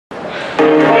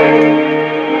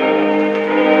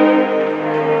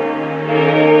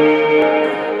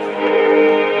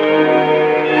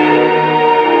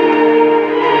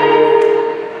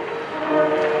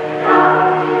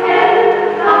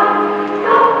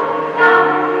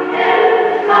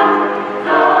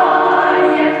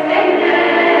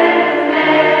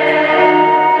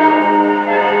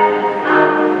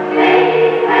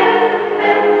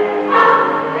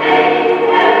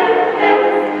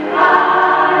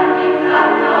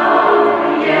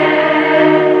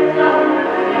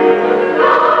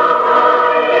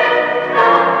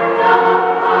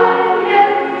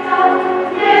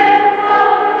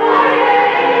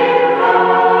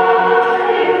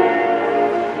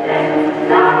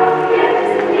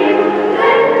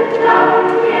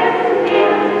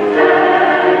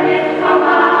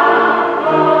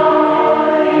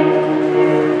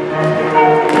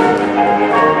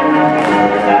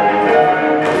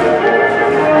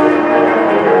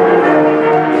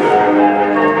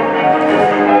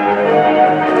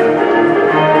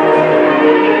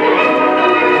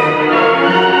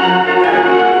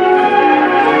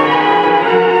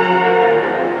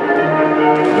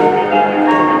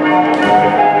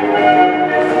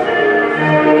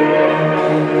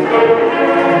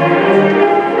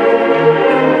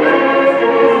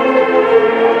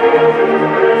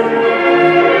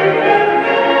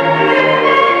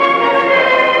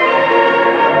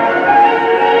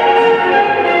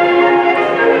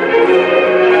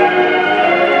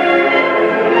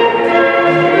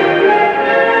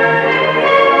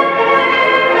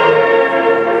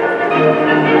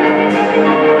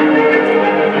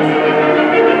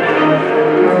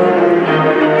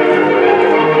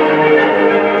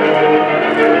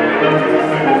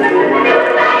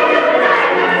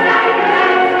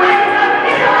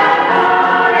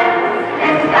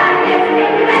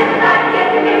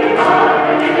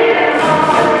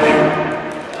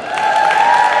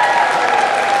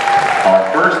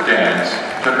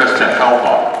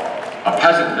a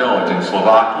peasant village in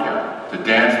Slovakia, to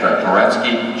dance the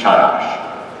Horeronsky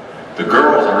Czardas. The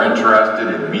girls are interested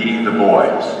in meeting the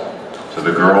boys, so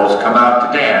the girls come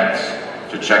out to dance,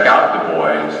 to check out the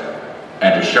boys,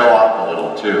 and to show off a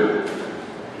little too.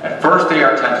 At first they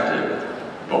are tentative,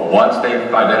 but once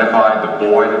they've identified the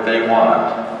boy that they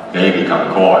want, they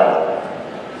become coy.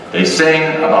 They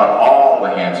sing about all the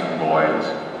handsome boys,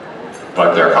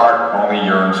 but their heart only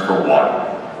yearns for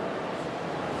one.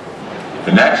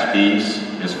 The next piece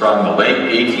is from the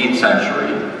late 18th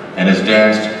century and is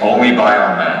danced only by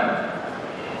our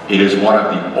men. It is one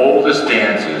of the oldest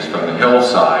dances from the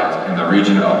hillsides in the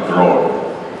region of Brod.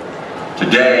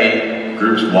 Today,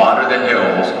 groups wander the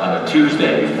hills on the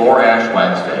Tuesday before Ash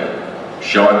Wednesday,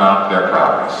 showing off their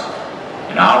prowess.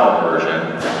 In our version,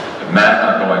 the men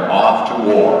are going off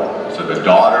to war, so the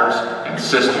daughters and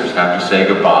sisters have to say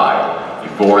goodbye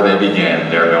before they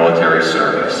begin their military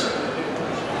service.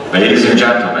 Ladies and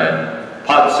gentlemen,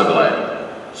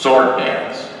 Podšable, sword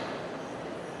dance.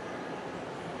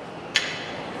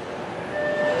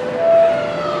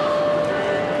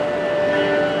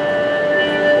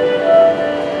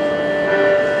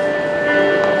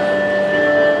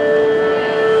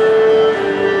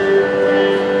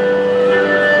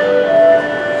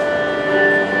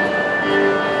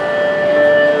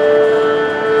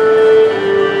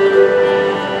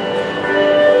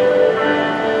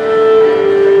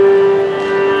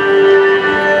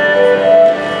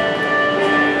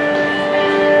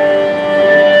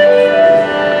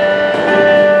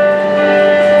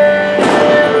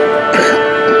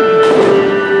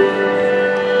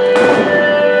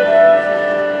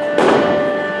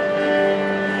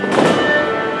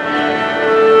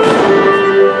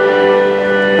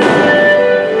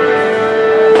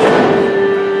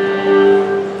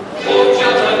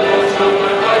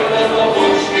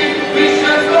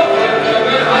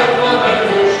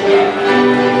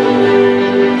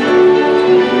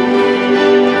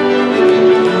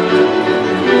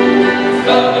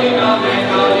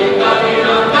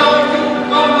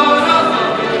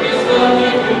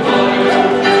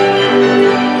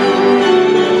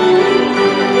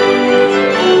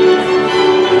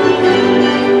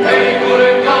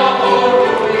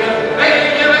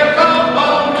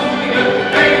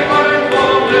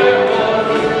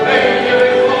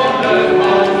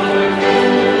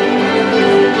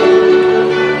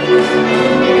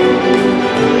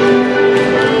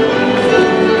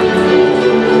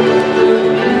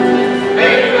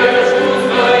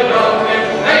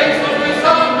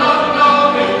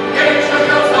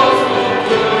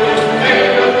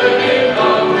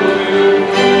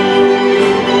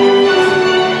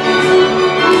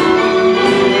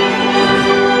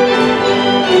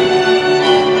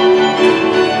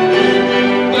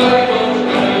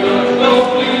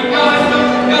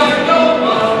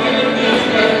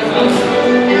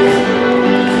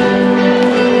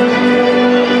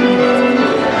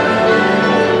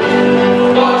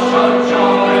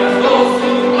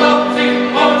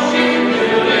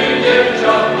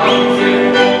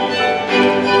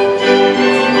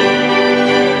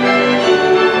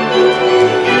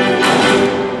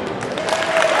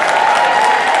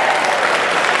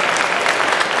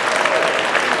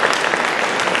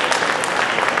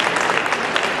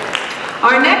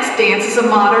 dance is a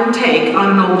modern take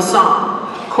on an old song.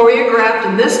 Choreographed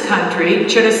in this country,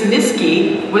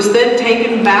 Čerešničky was then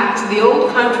taken back to the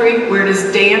old country where it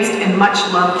is danced and much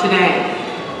loved today.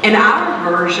 In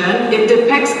our version, it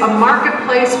depicts a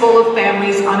marketplace full of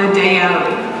families on a day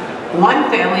outing. One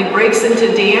family breaks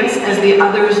into dance as the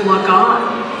others look on.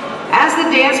 As the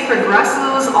dance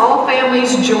progresses, all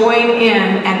families join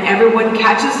in and everyone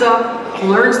catches up,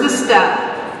 learns the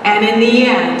step, and in the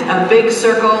end, a big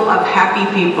circle of happy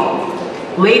people.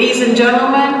 Ladies and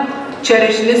gentlemen,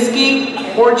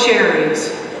 Čerešničky or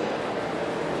Cherries.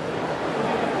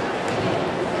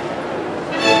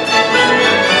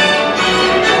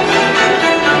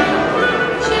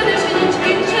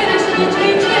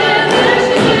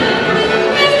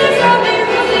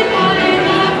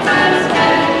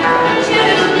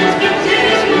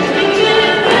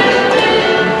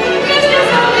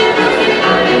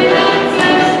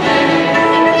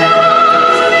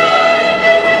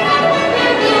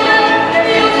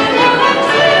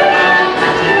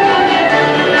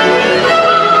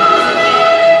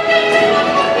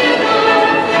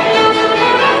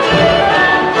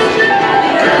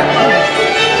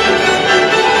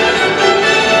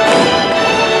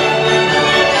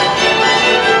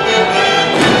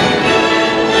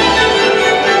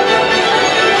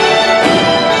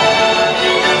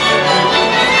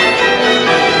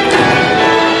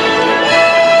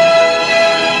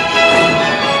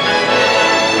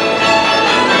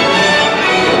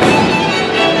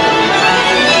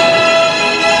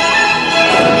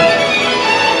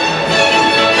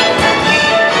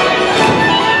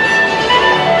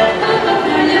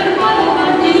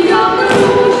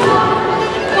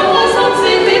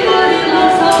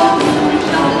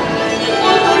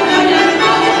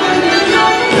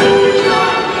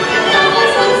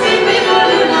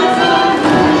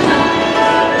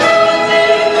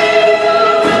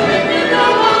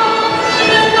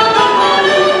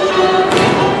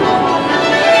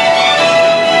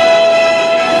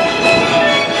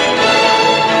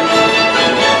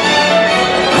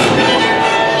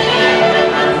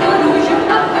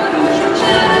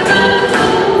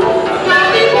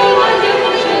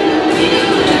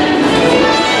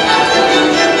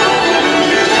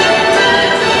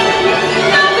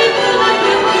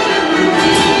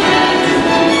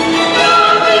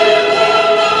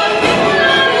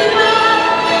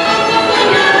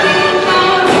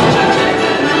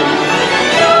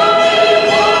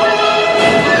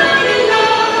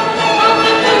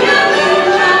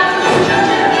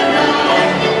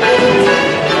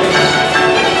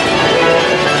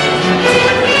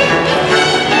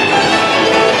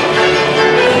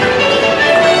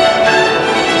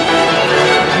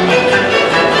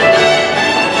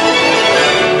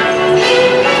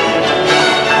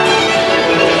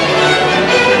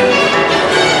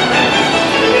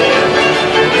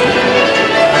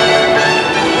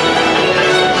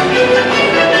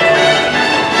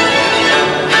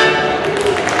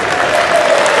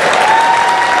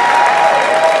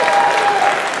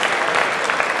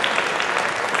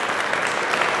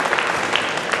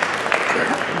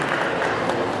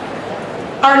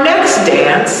 Our next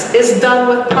dance is done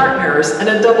with partners in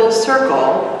a double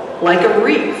circle, like a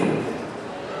wreath.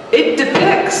 It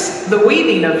depicts the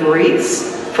weaving of wreaths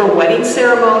for wedding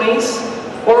ceremonies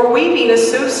or weaving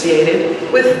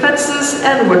associated with fences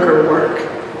and wicker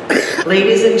work.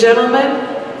 Ladies and gentlemen,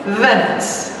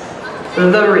 Věnec,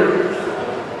 the wreath.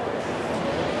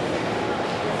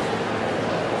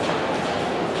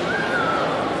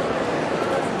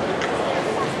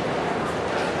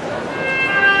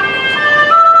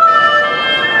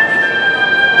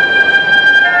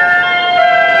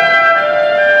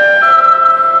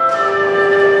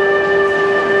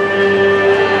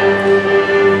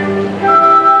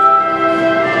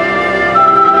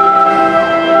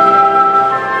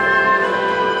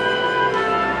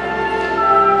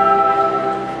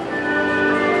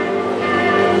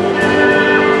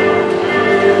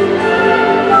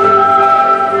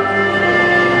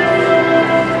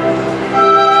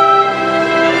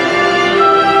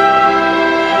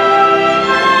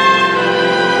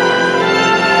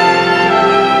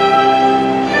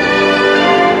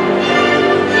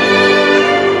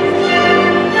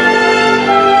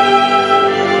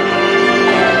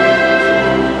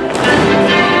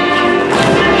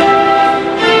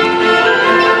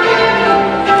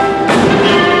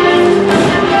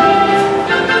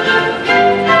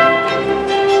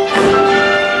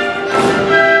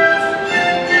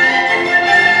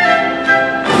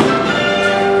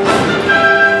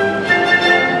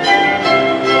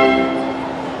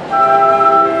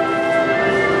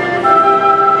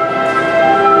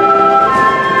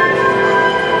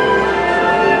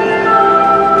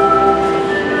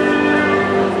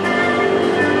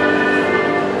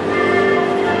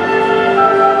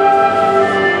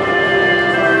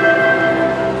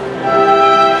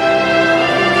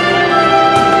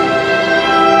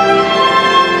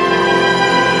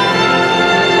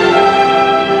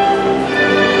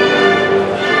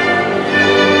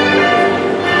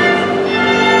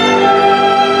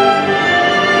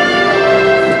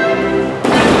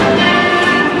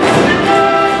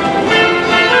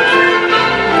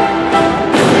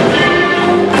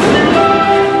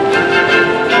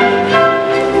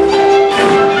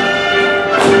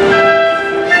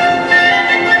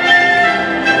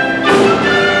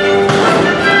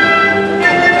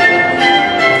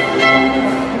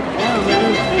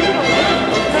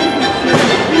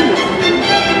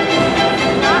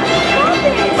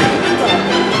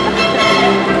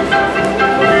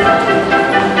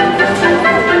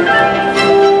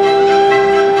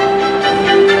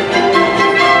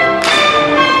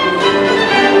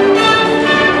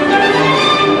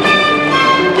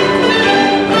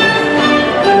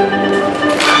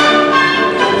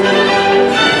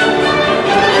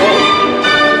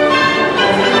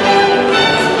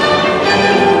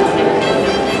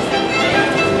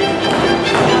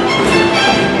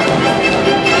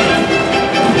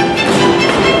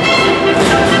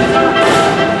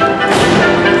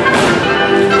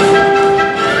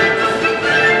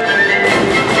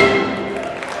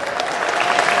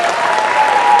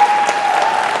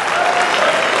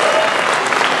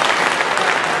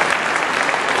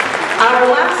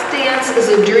 Our last dance is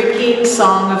a drinking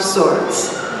song of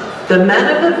sorts. The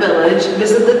men of the village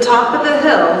visit the top of the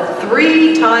hill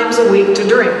 3 times a week to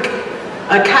drink.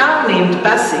 A cow named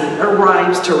Bessie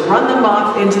arrives to run them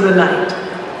off into the night.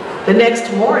 The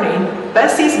next morning,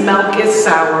 Bessie's milk is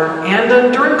sour and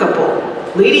undrinkable,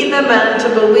 leading the men to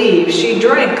believe she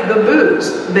drank the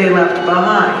booze they left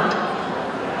behind.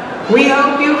 We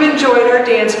hope you've enjoyed our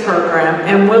dance program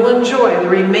and will enjoy the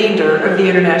remainder of the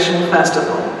International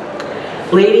Festival.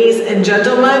 Ladies and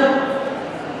gentlemen,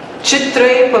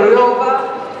 Čtyřpárová,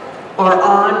 or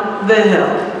On the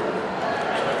Hill.